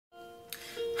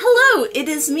Hello, it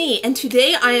is me, and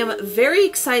today I am very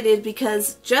excited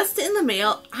because just in the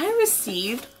mail I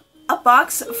received a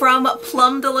box from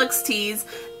Plum Deluxe Teas,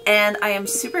 and I am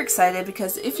super excited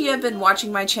because if you have been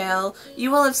watching my channel,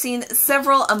 you will have seen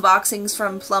several unboxings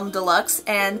from Plum Deluxe,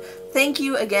 and thank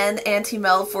you again, Auntie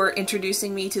Mel, for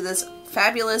introducing me to this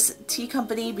fabulous tea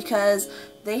company because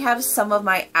they have some of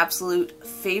my absolute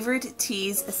favorite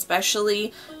teas,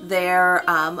 especially their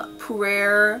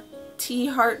Pewter tea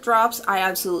heart drops. I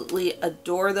absolutely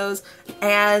adore those,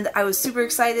 and I was super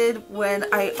excited when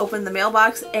I opened the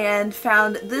mailbox and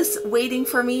found this waiting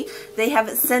for me. They have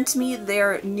sent me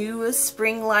their new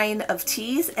spring line of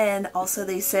teas, and also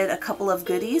they said a couple of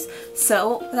goodies.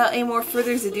 So without any more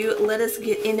further ado, let us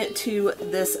get into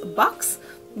this box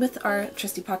with our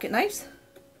trusty pocket knives.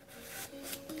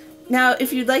 Now,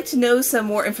 if you'd like to know some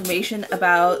more information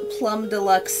about Plum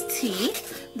Deluxe Tea,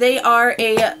 they are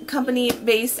a company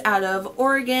based out of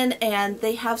Oregon, and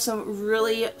they have some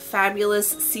really fabulous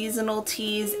seasonal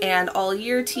teas and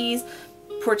all-year teas.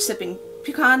 Porch Sipping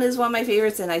Pecan is one of my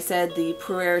favorites, and I said the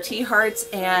Pewter tea hearts,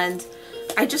 and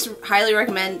I just highly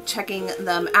recommend checking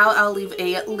them out. I'll leave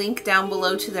a link down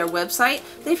below to their website.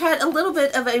 They've had a little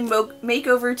bit of a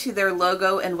makeover to their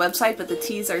logo and website, but the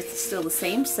teas are still the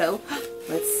same, so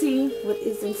let's see what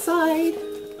is inside.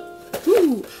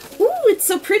 Ooh, it's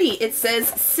so pretty. It says,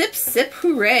 "Sip, sip,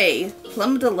 hooray,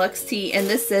 Plum Deluxe Tea," and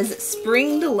this says,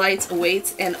 "Spring delights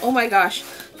awaits," and oh my gosh,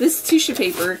 this tissue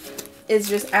paper is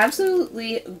just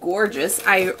absolutely gorgeous.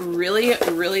 I really,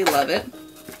 really love it.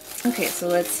 Okay, so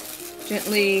let's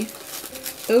gently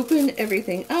open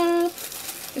everything up.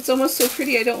 It's almost so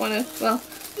pretty, I don't want to, well,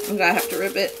 I'm gonna have to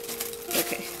rip it.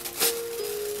 Okay.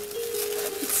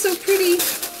 It's so pretty.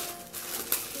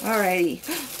 Alrighty.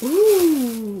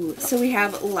 Ooh, so we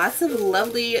have lots of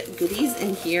lovely goodies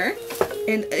in here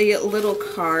and a little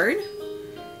card.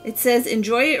 It says,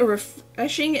 "Enjoy a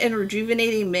refreshing and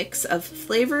rejuvenating mix of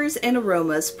flavors and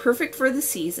aromas perfect for the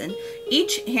season.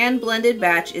 Each hand-blended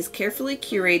batch is carefully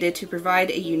curated to provide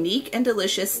a unique and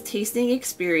delicious tasting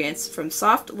experience. From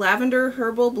soft lavender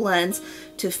herbal blends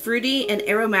to fruity and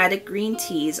aromatic green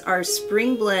teas, our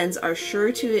spring blends are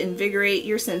sure to invigorate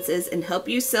your senses and help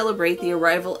you celebrate the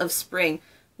arrival of spring,"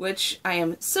 which I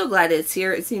am so glad it's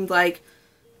here. It seemed like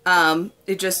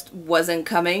it just wasn't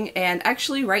coming, and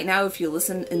actually right now, if you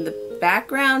listen in the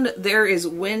background, there is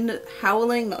wind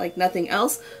howling like nothing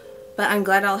else, but I'm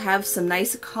glad I'll have some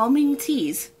nice calming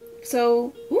teas.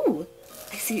 So, ooh,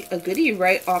 I see a goodie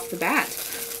right off the bat.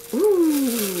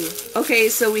 Ooh, okay,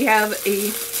 so we have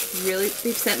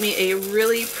they've sent me a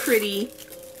really pretty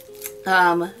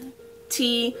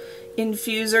tea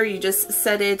infuser. You just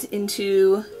set it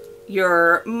into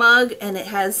your mug, and it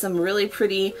has some really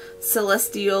pretty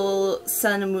celestial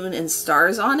sun, moon, and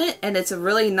stars on it, and it's a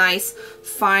really nice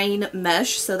fine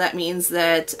mesh, so that means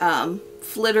that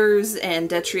flitters and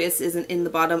detritus isn't in the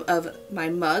bottom of my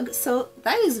mug, so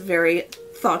that is very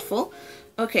thoughtful.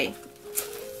 Okay,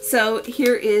 so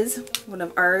here is one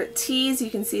of our teas. You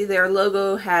can see their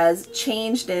logo has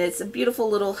changed, and it's a beautiful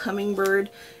little hummingbird,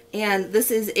 and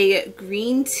this is a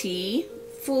green tea,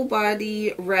 full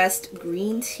body rest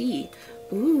green tea.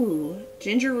 Ooh,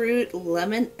 ginger root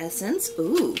lemon essence.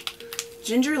 Ooh,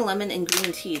 ginger, lemon, and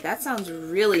green tea. That sounds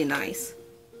really nice.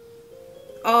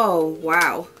 Oh,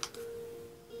 wow.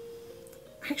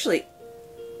 Actually,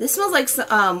 this smells like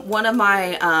one of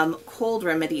my cold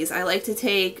remedies. I like to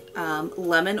take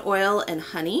lemon oil and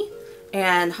honey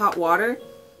and hot water.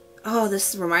 Oh,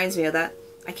 this reminds me of that.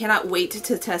 I cannot wait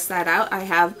to test that out. I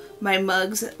have my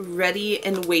mugs ready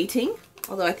and waiting.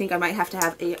 Although I think I might have to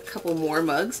have a couple more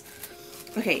mugs.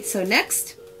 Okay, so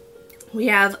next we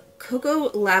have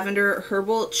Coco-Lavender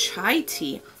Herbal Chai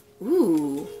Tea.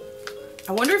 Ooh,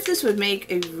 I wonder if this would make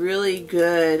a really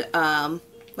good,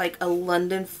 like a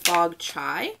London fog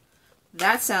chai.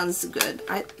 That sounds good.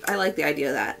 I like the idea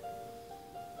of that.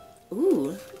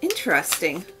 Ooh,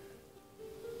 interesting.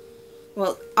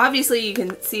 Well, obviously you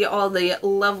can see all the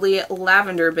lovely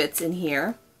lavender bits in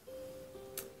here.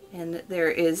 And there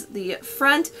is the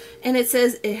front, and it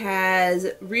says it has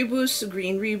rooibos,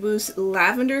 green rooibos,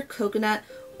 lavender, coconut,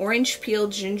 orange peel,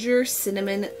 ginger,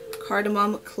 cinnamon,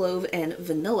 cardamom, clove, and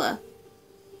vanilla.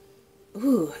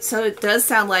 Ooh, so it does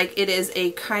sound like it is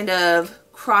a kind of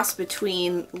cross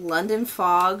between London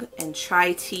fog and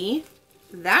chai tea.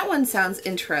 That one sounds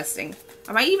interesting.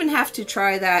 I might even have to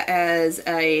try that as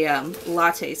a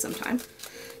latte sometime.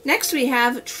 Next we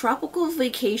have Tropical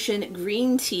Vacation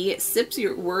Green Tea, sips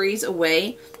your worries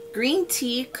away. Green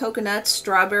tea, coconut,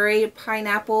 strawberry,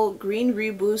 pineapple, green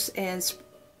rooibos, and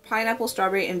pineapple,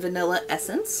 strawberry, and vanilla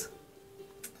essence.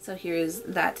 So here's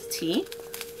that tea.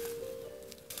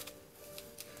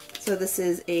 So this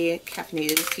is a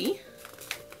caffeinated tea.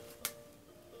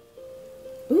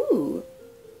 Ooh.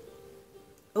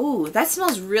 Ooh, that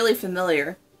smells really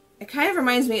familiar. It kind of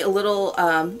reminds me a little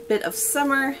bit of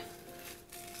summer.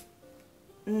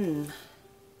 That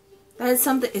is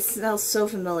something, it smells so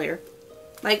familiar.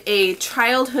 Like a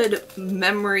childhood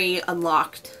memory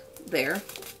unlocked there.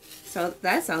 So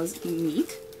that sounds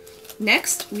neat.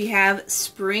 Next, we have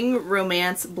Spring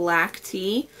Romance Black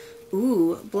Tea.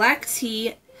 Ooh, black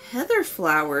tea, heather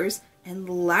flowers, and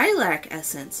lilac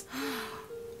essence.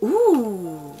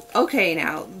 Ooh, okay,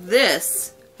 now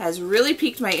this has really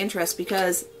piqued my interest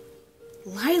because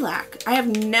lilac. I have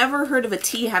never heard of a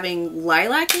tea having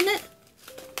lilac in it.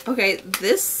 Okay,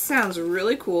 this sounds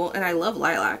really cool, and I love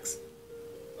lilacs.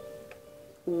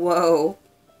 Whoa.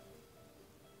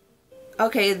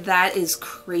 Okay, that is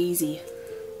crazy.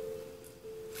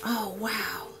 Oh,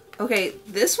 wow. Okay,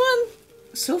 this one,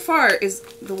 so far, is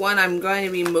the one I'm going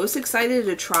to be most excited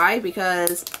to try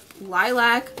because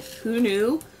lilac, who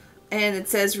knew? And it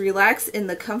says, relax in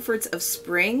the comforts of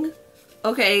spring.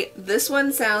 Okay, this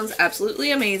one sounds absolutely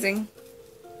amazing.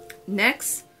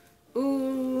 Next,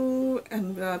 ooh,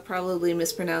 I'm gonna probably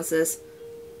mispronounce this.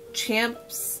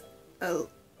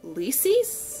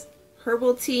 Champs-Élysées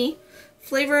Herbal Tea.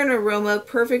 Flavor and aroma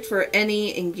perfect for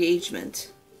any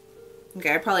engagement.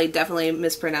 Okay, I probably definitely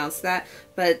mispronounced that,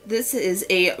 but this is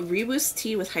a rooibos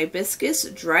tea with hibiscus,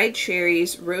 dried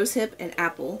cherries, rosehip, and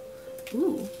apple.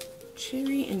 Ooh,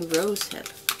 cherry and rosehip.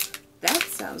 That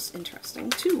sounds interesting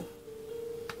too.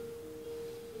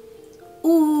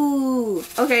 Ooh,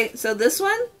 okay, so this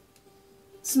one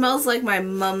smells like my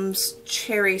mom's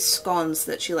cherry scones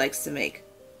that she likes to make.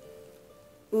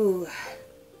 Ooh,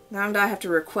 now I'm gonna have to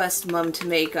request Mom to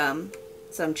make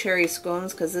some cherry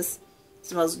scones because this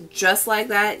smells just like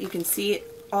that. You can see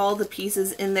all the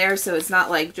pieces in there, so it's not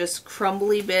like just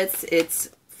crumbly bits. It's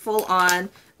full on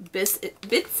bits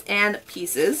and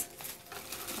pieces.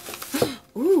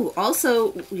 Ooh,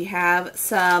 also we have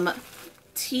some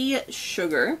tea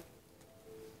sugar,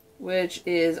 which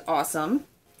is awesome.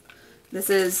 This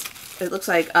is, it looks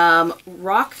like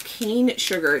rock cane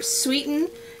sugar. Sweeten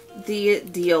the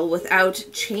deal without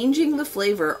changing the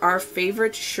flavor. Our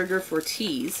favorite sugar for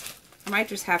teas. I might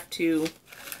just have to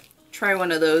try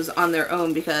one of those on their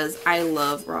own because I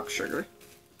love rock sugar.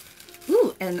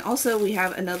 Ooh, and also we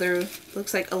have another,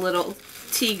 looks like a little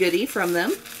tea goodie from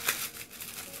them.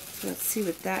 So let's see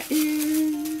what that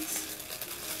is.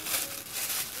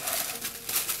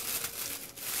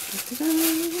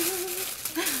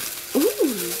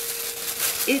 Ooh,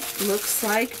 it looks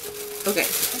like, okay,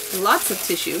 lots of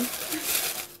tissue.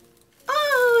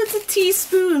 Oh, it's a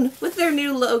teaspoon with their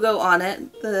new logo on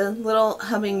it, the little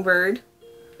hummingbird.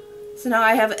 So now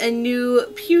I have a new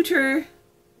pewter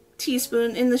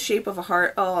teaspoon in the shape of a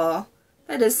heart. Aw,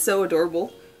 that is so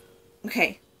adorable.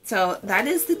 Okay, so that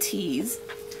is the teas.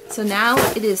 So now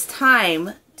it is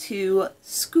time to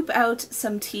scoop out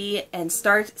some tea and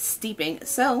start steeping.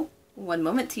 So, one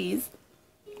moment, teas.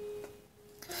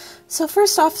 So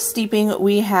first off steeping,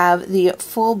 we have the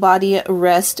Full Body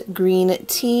Rest Green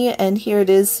Tea, and here it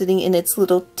is sitting in its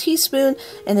little teaspoon,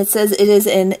 and it says it is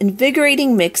an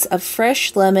invigorating mix of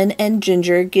fresh lemon and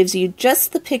ginger, gives you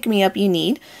just the pick-me-up you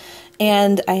need.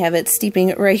 And I have it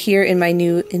steeping right here in my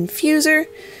new infuser,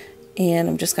 and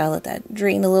I'm just gonna let that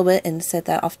drain a little bit and set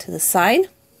that off to the side.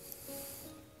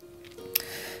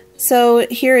 So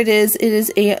here it is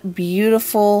a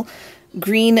beautiful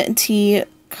green tea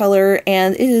color,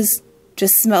 and it is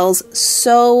just smells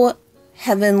so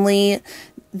heavenly.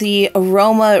 The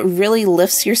aroma really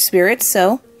lifts your spirits,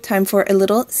 so time for a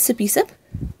little sippy sip.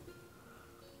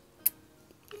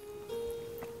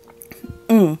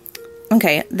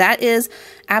 Okay, that is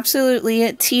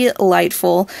absolutely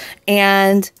tea-lightful,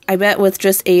 and I bet with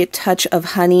just a touch of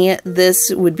honey,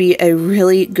 this would be a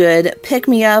really good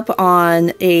pick-me-up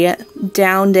on a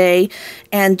down day,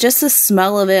 and just the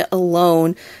smell of it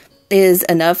alone is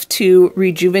enough to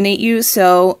rejuvenate you.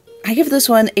 So I give this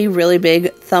one a really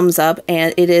big thumbs up,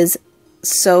 and it is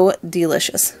so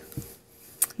delicious.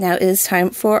 Now it is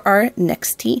time for our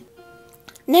next tea.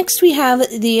 Next we have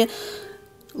the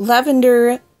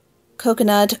Lavender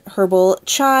Coconut Herbal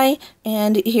Chai,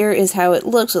 and here is how it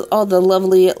looks with all the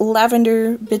lovely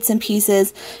lavender bits and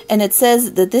pieces, and it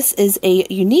says that this is a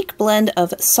unique blend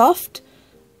of soft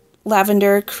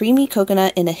lavender, creamy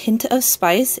coconut, and a hint of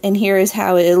spice. And here is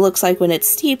how it looks like when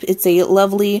it's steeped. It's a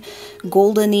lovely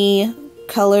goldeny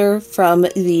color from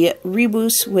the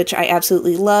rooibos, which I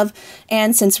absolutely love,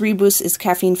 and since rooibos is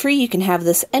caffeine free, you can have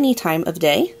this any time of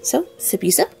day. So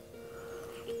sippy sip.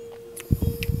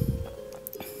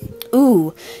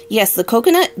 Ooh, yes, the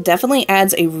coconut definitely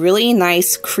adds a really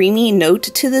nice creamy note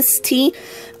to this tea.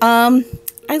 I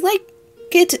like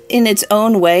it in its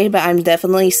own way, but I'm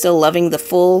definitely still loving the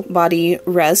full body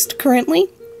rest currently.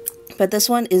 But this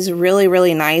one is really,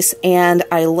 really nice, and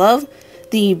I love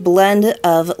the blend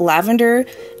of lavender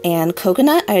and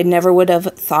coconut. I never would have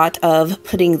thought of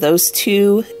putting those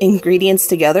two ingredients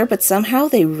together, but somehow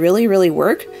they really, really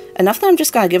work. Enough that I'm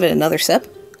just gonna give it another sip.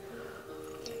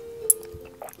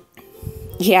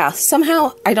 Yeah,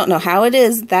 somehow, I don't know how it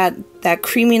is, that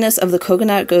creaminess of the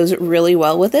coconut goes really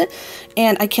well with it.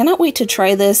 And I cannot wait to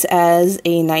try this as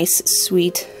a nice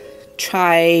sweet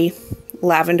chai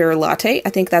lavender latte.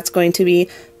 I think that's going to be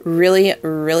really,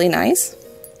 really nice.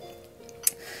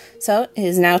 So it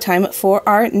is now time for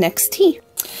our next tea.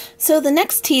 So the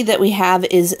next tea that we have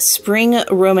is Spring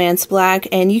Romance Black,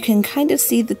 and you can kind of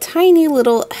see the tiny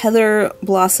little heather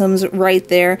blossoms right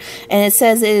there. And it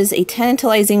says it is a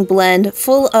tantalizing blend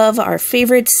full of our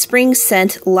favorite spring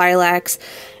scent lilacs.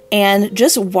 And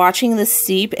just watching this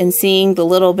steep and seeing the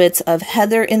little bits of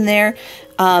heather in there,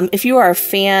 if you are a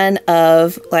fan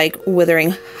of like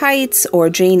Wuthering Heights or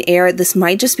Jane Eyre, this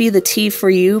might just be the tea for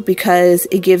you, because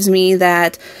it gives me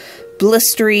that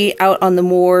blistery out on the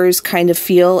moors kind of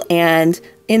feel. And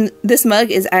this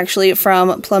mug is actually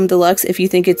from Plum Deluxe, if you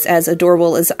think it's as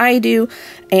adorable as I do,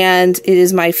 and it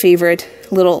is my favorite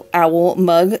little owl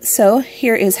mug. So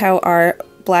here is how our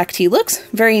black tea looks.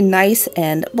 Very nice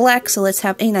and black, so let's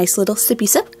have a nice little sippy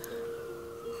sip.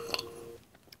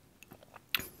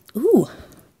 Ooh.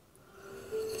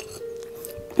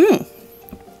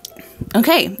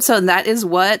 Okay, so that is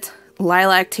what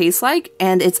lilac tastes like,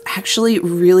 and it's actually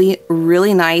really,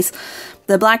 really nice.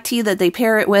 The black tea that they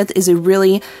pair it with is a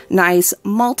really nice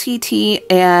malty tea,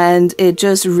 and it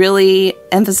just really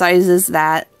emphasizes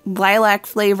that lilac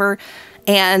flavor.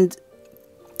 And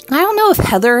I don't know if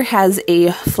heather has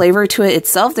a flavor to it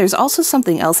itself. There's also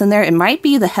something else in there. It might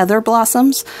be the heather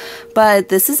blossoms, but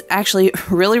this is actually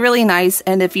really, really nice.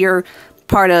 And if you're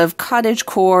part of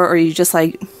cottagecore, or you just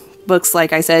like books,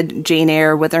 like I said, Jane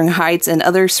Eyre, Wuthering Heights, and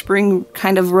other spring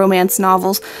kind of romance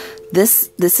novels,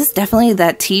 this is definitely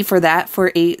that tea for that,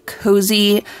 for a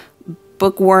cozy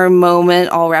bookworm moment,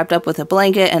 all wrapped up with a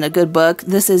blanket and a good book.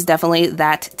 This is definitely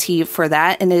that tea for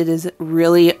that, and it is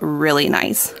really, really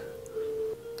nice.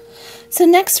 So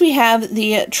next we have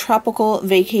the Tropical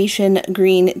Vacation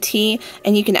Green Tea,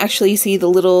 and you can actually see the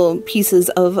little pieces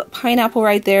of pineapple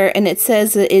right there, and it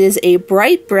says that it is a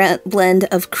bright blend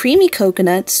of creamy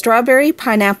coconut, strawberry,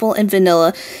 pineapple, and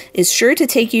vanilla. Is sure to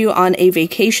take you on a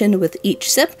vacation with each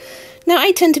sip. Now,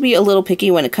 I tend to be a little picky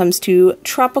when it comes to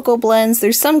tropical blends.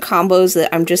 There's some combos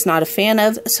that I'm just not a fan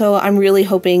of, so I'm really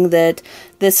hoping that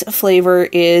this flavor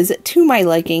is to my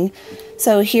liking.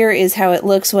 So here is how it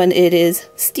looks when it is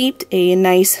steeped, a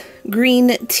nice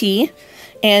green tea.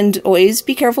 And always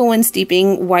be careful when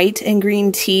steeping white and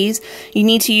green teas. You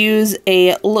need to use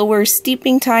a lower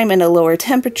steeping time and a lower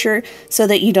temperature so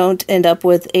that you don't end up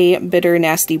with a bitter,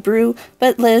 nasty brew.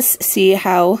 But let's see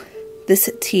how this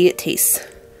tea tastes.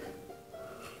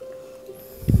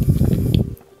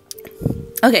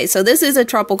 Okay, so this is a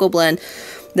tropical blend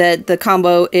that the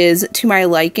combo is to my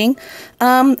liking.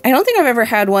 I don't think I've ever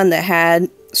had one that had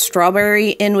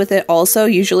strawberry in with it also.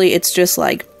 Usually it's just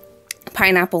like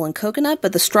pineapple and coconut,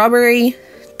 but the strawberry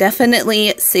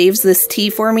definitely saves this tea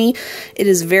for me. It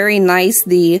is very nice.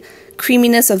 The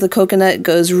creaminess of the coconut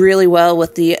goes really well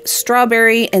with the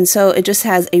strawberry, and so it just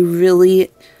has a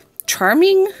really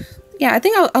charming, I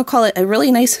think I'll call it a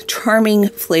really nice, charming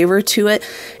flavor to it,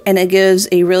 and it gives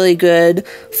a really good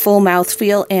full mouth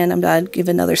feel. And I'm gonna give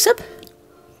another sip.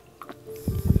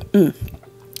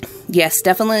 Yes,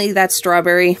 definitely that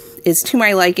strawberry is to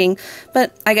my liking,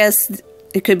 but I guess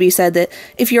it could be said that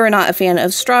if you're not a fan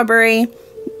of strawberry,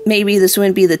 maybe this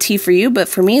wouldn't be the tea for you, but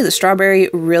for me, the strawberry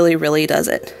really, really does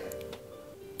it.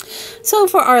 So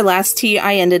for our last tea,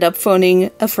 I ended up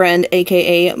phoning a friend,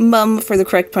 aka Mum, for the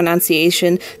correct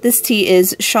pronunciation. This tea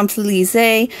is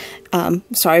Champs-Élysées.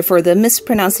 Sorry for the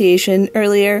mispronunciation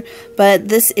earlier, but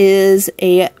this is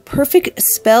a perfect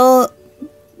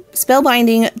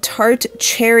spellbinding tart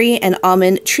cherry and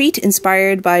almond treat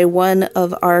inspired by one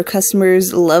of our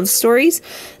customers' love stories.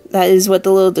 That is what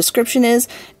the little description is,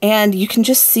 and you can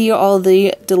just see all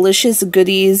the delicious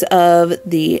goodies of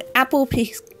the apple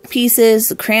pieces,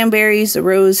 the cranberries, the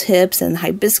rose hips, and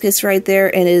hibiscus right there,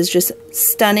 and it is just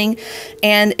stunning.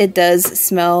 And it does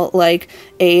smell like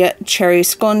a cherry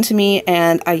scone to me,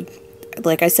 and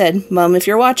like I said, Mum, if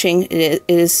you're watching, it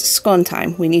is scone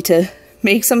time. We need to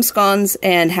make some scones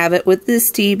and have it with this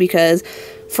tea because,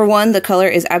 for one, the color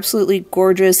is absolutely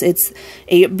gorgeous. It's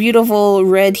a beautiful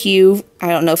red hue. I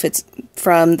don't know if it's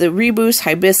from the Reboost,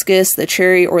 Hibiscus, the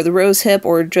Cherry, or the Rose Hip,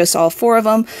 or just all four of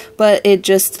them, but it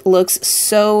just looks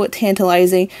so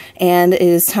tantalizing, and it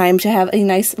is time to have a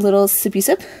nice little sippy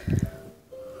sip.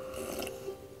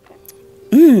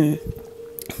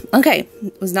 Okay,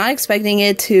 was not expecting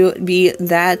it to be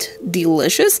that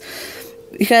delicious,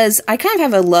 because I kind of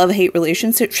have a love-hate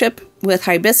relationship with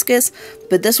Hibiscus,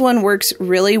 but this one works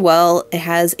really well. It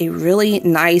has a really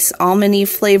nice almondy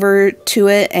flavor to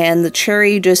it, and the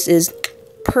cherry just is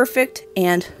perfect,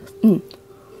 and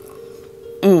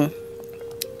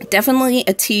definitely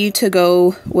a tea to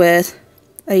go with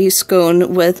a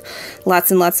scone with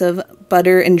lots and lots of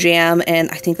butter and jam, and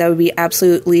I think that would be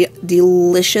absolutely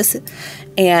delicious.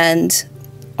 And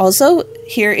also,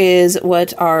 here is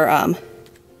what our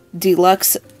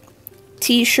deluxe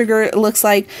tea sugar looks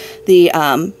like, the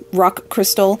rock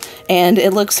crystal, and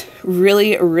it looks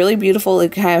really, really beautiful.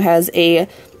 It kind of has a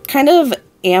kind of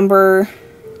amber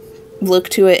look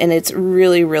to it, and it's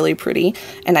really, really pretty,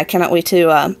 and I cannot wait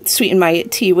to sweeten my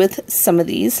tea with some of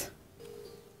these.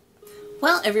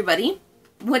 Well, everybody,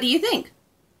 what do you think?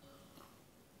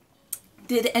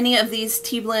 Did any of these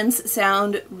tea blends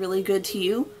sound really good to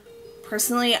you?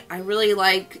 Personally, I really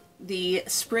like the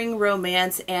Spring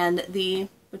Romance and the,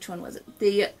 which one was it?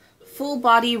 The Full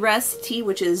Body Rest tea,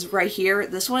 which is right here.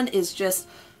 This one is just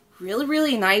really,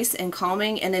 really nice and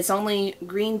calming, and it's only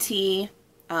green tea,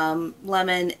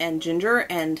 lemon, and ginger,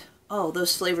 and oh,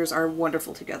 those flavors are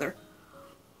wonderful together.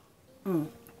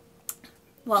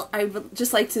 Well, I would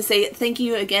just like to say thank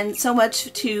you again so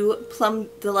much to Plum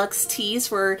Deluxe Teas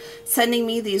for sending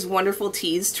me these wonderful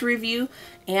teas to review,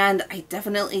 and I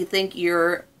definitely think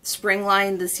your spring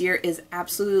line this year is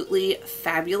absolutely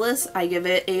fabulous. I give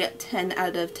it a 10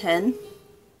 out of 10,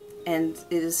 and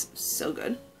it is so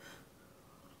good.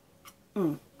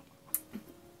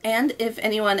 And if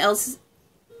anyone else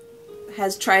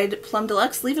has tried Plum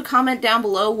Deluxe, leave a comment down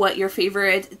below what your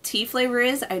favorite tea flavor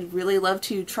is. I'd really love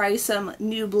to try some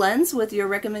new blends with your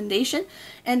recommendation.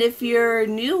 And if you're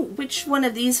new, which one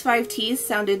of these 5 teas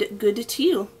sounded good to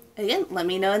you? Again, let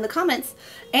me know in the comments.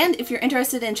 And if you're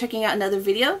interested in checking out another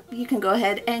video, you can go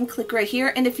ahead and click right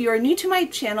here. And if you are new to my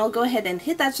channel, go ahead and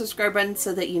hit that subscribe button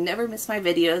so that you never miss my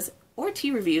videos or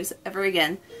tea reviews ever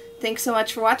again. Thanks so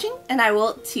much for watching, and I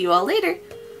will see you all later.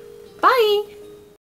 Bye!